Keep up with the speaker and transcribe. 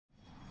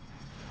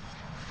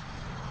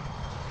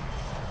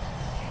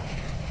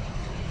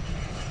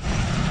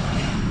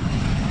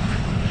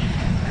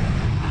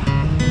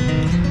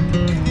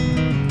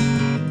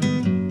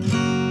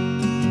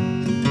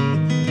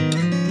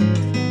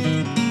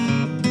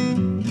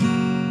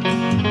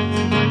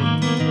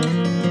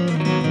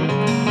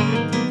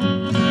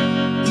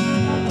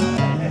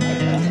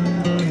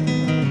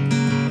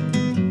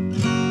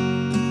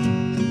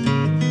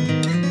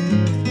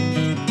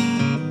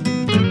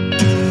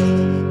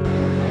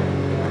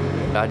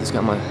I just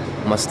got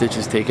my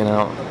stitches taken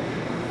out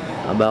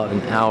about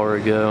an hour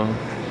ago,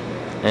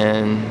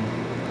 and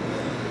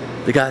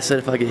the guy said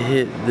if I get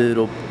hit that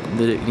it'll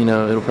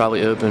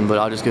probably open, but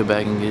I'll just go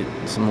back and get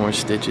some more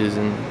stitches,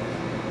 and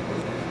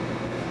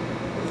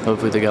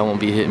hopefully the guy won't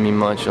be hitting me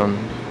much when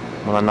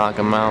I knock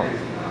him out.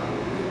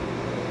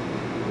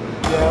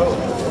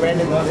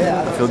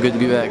 I feel good to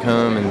be back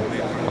home,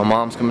 and my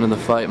mom's coming to the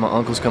fight, my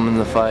uncle's coming to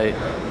the fight.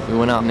 We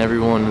went out and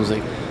everyone was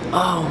like,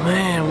 "Oh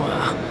man,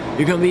 wow,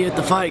 you're gonna be at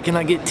the fight, can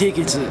I get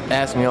tickets?"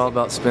 Asked me all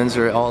about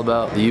Spencer, all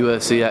about the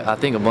UFC. I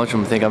think a bunch of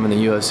them think I'm in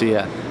the UFC.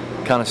 I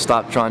kind of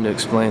stopped trying to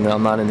explain that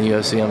I'm not in the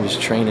UFC, I'm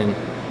just training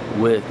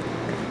with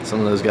some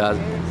of those guys.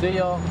 See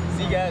y'all.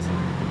 See you guys.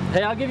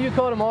 Hey, I'll give you a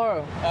call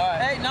tomorrow.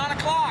 Alright. Hey, 9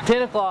 o'clock.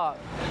 10 o'clock.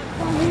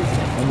 I'm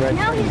ready.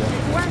 Now he's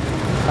working.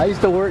 I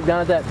used to work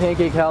down at that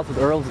pancake house with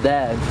Earl's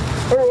dad.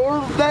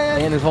 Earl's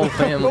dad? And his whole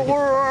family.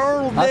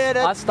 Earl's dad.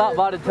 I stopped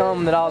by to tell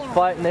them that I was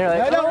fighting. They're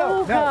like,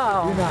 "Oh,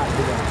 wow." You're not.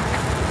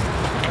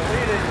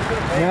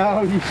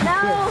 No, you should.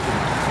 No.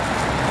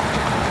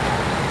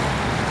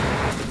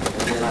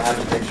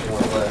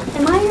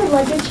 Am I your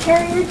luggage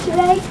carrier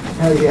today?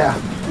 Hell yeah.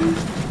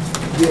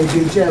 Yeah,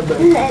 good job,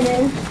 buddy.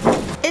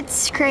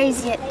 It's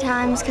crazy at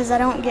times because I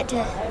don't get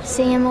to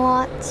see him a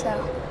lot,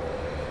 so.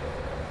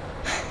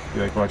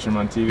 You like watching him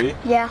on TV?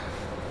 Yeah.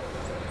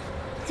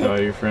 Tell all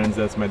your friends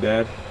that's my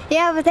dad?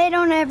 Yeah, but they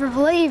don't ever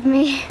believe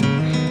me.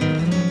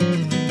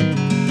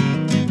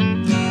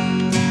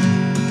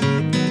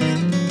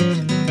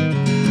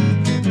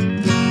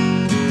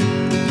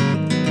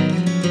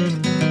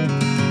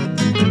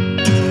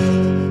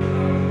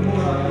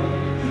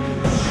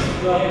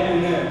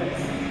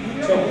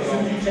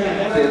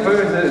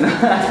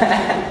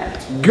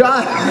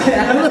 God,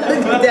 look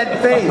at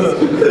that face.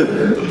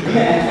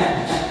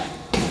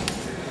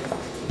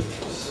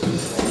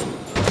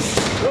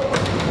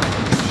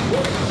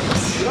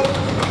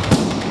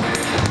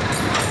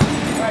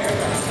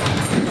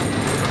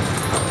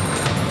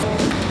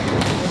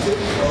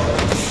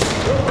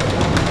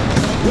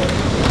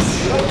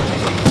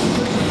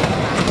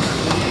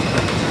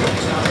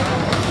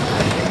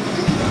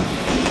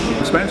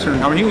 Spencer,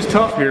 I mean, he was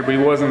tough here, but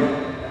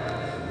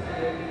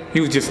he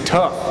was just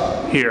tough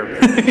here.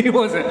 he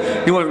wasn't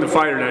the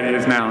fighter that he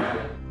is now.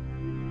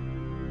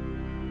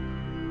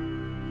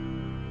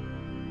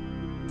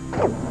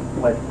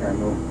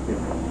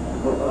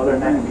 Other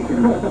than that, you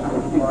can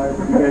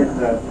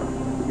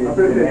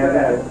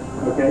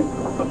okay?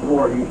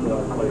 Before usually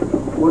I'll play.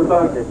 What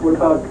about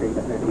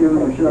giving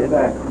them a shove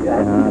back?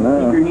 Yeah.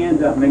 Keep your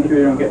hands up, make sure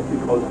you don't get too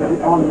close to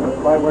it. On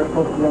right where it's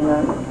supposed to be on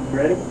that.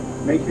 Ready?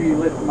 Make sure you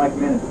lift the mic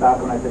in and stop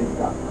when I say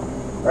stop.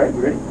 Alright,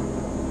 you ready?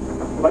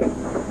 Fight.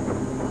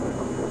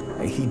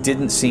 He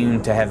didn't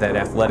seem to have that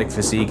athletic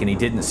physique, and he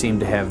didn't seem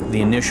to have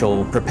the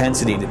initial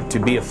propensity to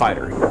be a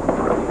fighter.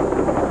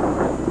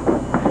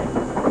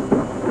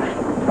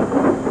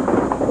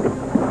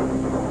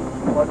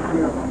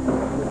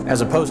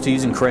 As opposed to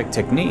using correct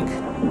technique,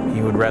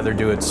 he would rather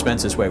do it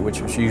Spence's way, which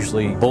was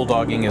usually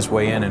bulldogging his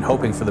way in and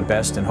hoping for the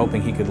best and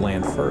hoping he could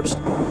land first.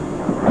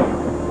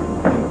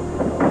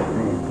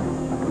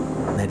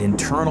 That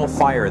internal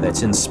fire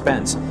that's in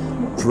Spence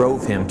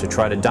drove him to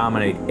try to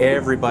dominate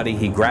everybody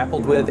he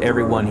grappled with,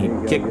 everyone he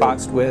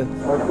kickboxed with.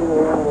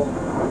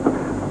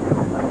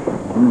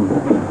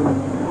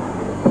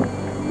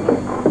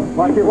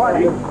 Watch it,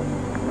 watch it.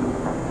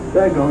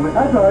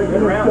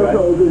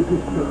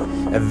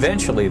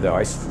 Eventually, though,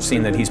 I've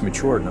seen that he's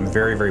matured, and I'm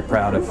very, very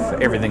proud of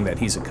everything that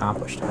he's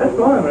accomplished. That's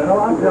fine, man. I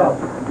like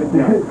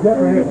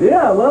that.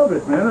 Yeah, I love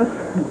it, man.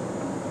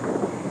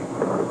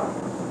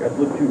 That's a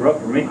little too rough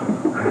for me.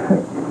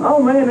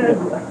 Oh, man,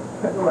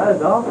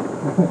 that's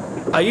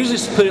awesome. I usually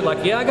put it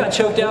like, yeah, I got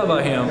choked out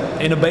by him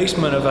in the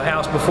basement of a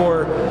house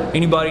before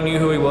anybody knew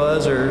who he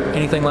was or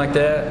anything like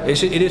that.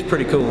 It is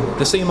pretty cool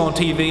to see him on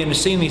TV and to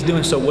see him he's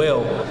doing so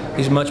well.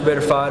 He's a much better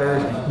fighter,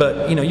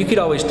 but you know, you could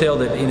always tell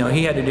that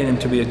he had it in him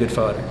to be a good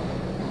fighter.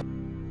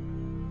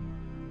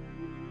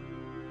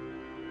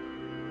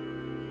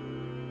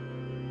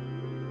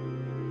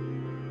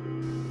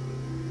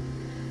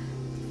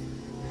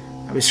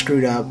 I was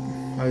screwed up.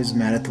 I was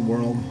mad at the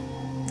world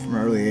from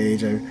an early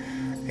age. I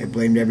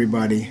blamed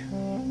everybody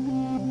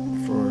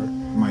for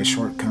my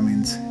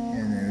shortcomings,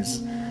 and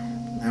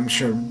I'm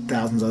sure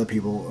thousands of other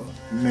people,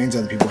 millions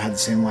of other people had the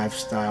same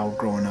lifestyle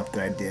growing up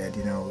that I did,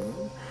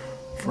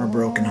 from a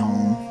broken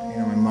home.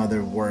 My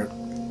mother worked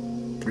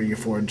 3 or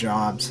 4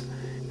 jobs.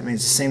 I mean,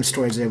 it's the same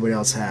stories that everybody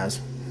else has,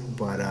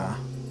 but I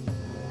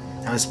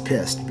was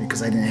pissed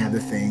because I didn't have the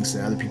things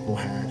that other people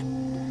had.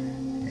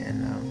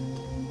 And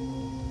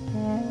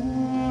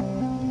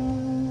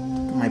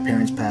my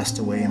parents passed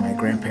away, and my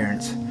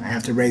grandparents, I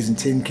after raising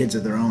 10 kids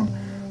of their own,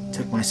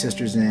 took my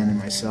sisters in and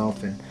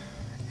myself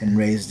and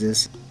raised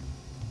us.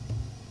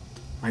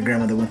 My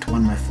grandmother went to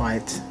one of my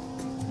fights,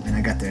 and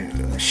I got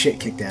the shit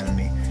kicked out of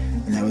me,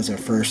 and that was our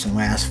first and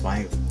last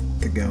fight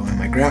to go. And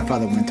my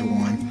grandfather went to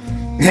one,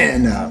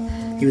 and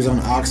he was on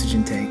an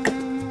oxygen tank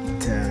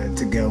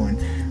to go, and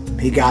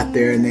He got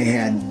there and they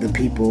had the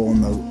people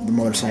on the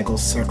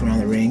motorcycles circling around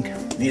the ring.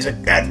 And he's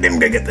like, God damn,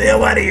 gotta get the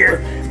hell out of here.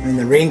 And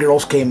the ring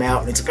girls came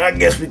out and it's like, I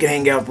guess we can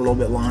hang out for a little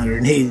bit longer.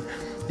 And he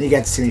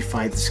got to see me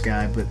fight this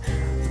guy, but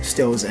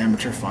still it was an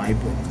amateur fight.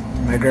 But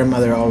my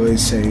grandmother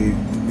always said,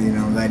 you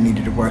know, that I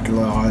needed to work a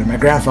little harder. My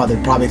grandfather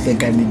would probably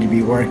think I needed to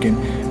be working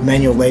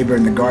manual labor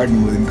in the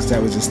garden with him because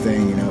that was his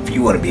thing, you know. If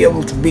you want to be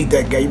able to beat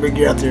that guy, you better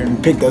get out there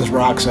and pick those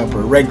rocks up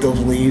or rake those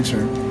leaves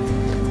or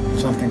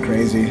something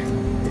crazy,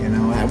 you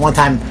know. At one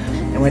time,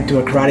 I went to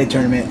a karate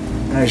tournament.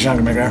 When I was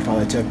younger, my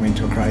grandfather took me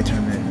to a karate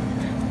tournament.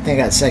 I think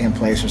I got second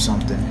place or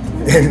something.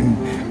 And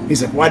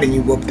he's like, why didn't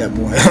you whoop that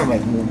boy? I'm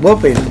like, well,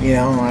 whoop him, you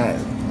know.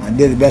 I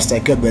did the best I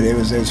could, but it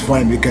was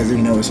funny because, you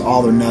know, it's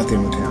all or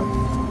nothing with him.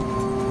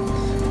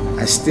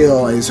 I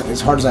still,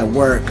 as hard as I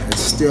work,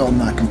 it's still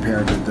not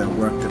compared to the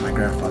work that my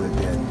grandfather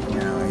did. You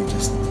know,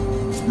 it's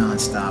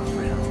nonstop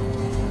for him.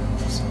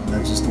 So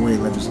that's just the way he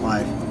lived his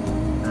life.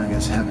 And I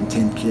guess having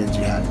 10 kids,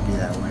 you had to be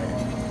that way.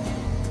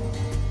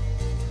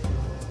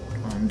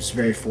 I'm just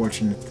very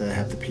fortunate to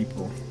have the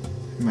people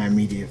in my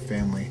immediate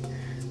family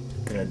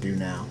that I do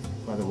now.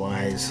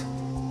 Otherwise, I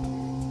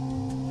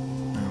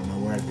don't know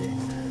where I'd be.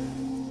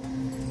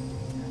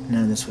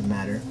 None of this would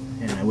matter,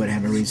 and I wouldn't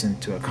have a reason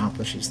to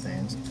accomplish these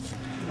things.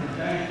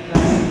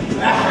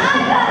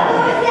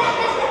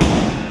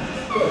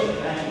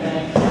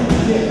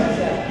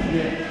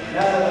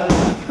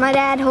 My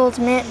dad holds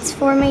mitts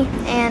for me,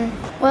 and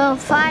well,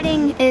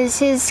 fighting is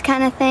his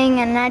kind of thing,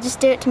 and I just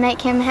do it to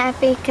make him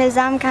happy because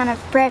I'm kind of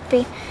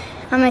preppy.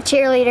 I'm a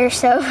cheerleader,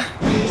 so.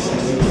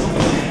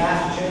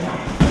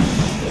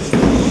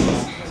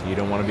 So you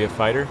don't want to be a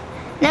fighter?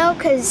 No,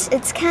 because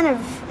it's kind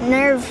of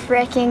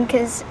nerve-wracking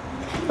because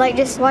like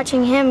just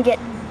watching him get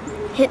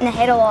hit in the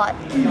head a lot.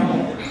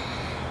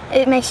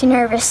 It makes you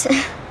nervous.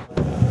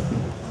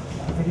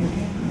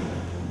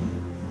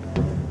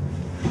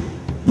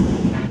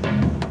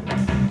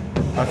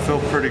 I feel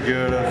pretty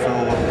good. I feel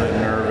a little bit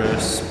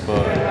nervous,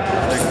 but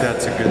I think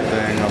that's a good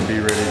thing. I'll be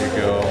ready to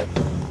go.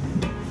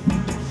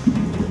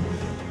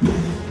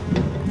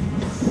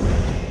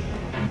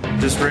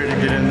 Just ready to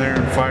get in there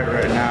and fight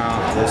right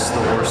now. This is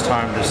the worst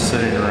time just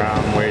sitting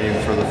around waiting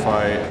for the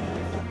fight.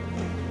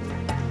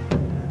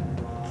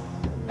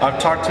 I've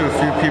talked to a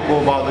few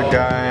people about the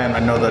guy, and I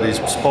know that he's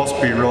supposed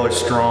to be really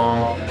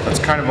strong. That's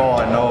kind of all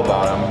I know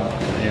about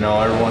him. You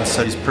know, everyone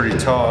said he's pretty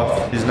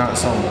tough. He's not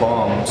some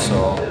bum,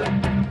 so.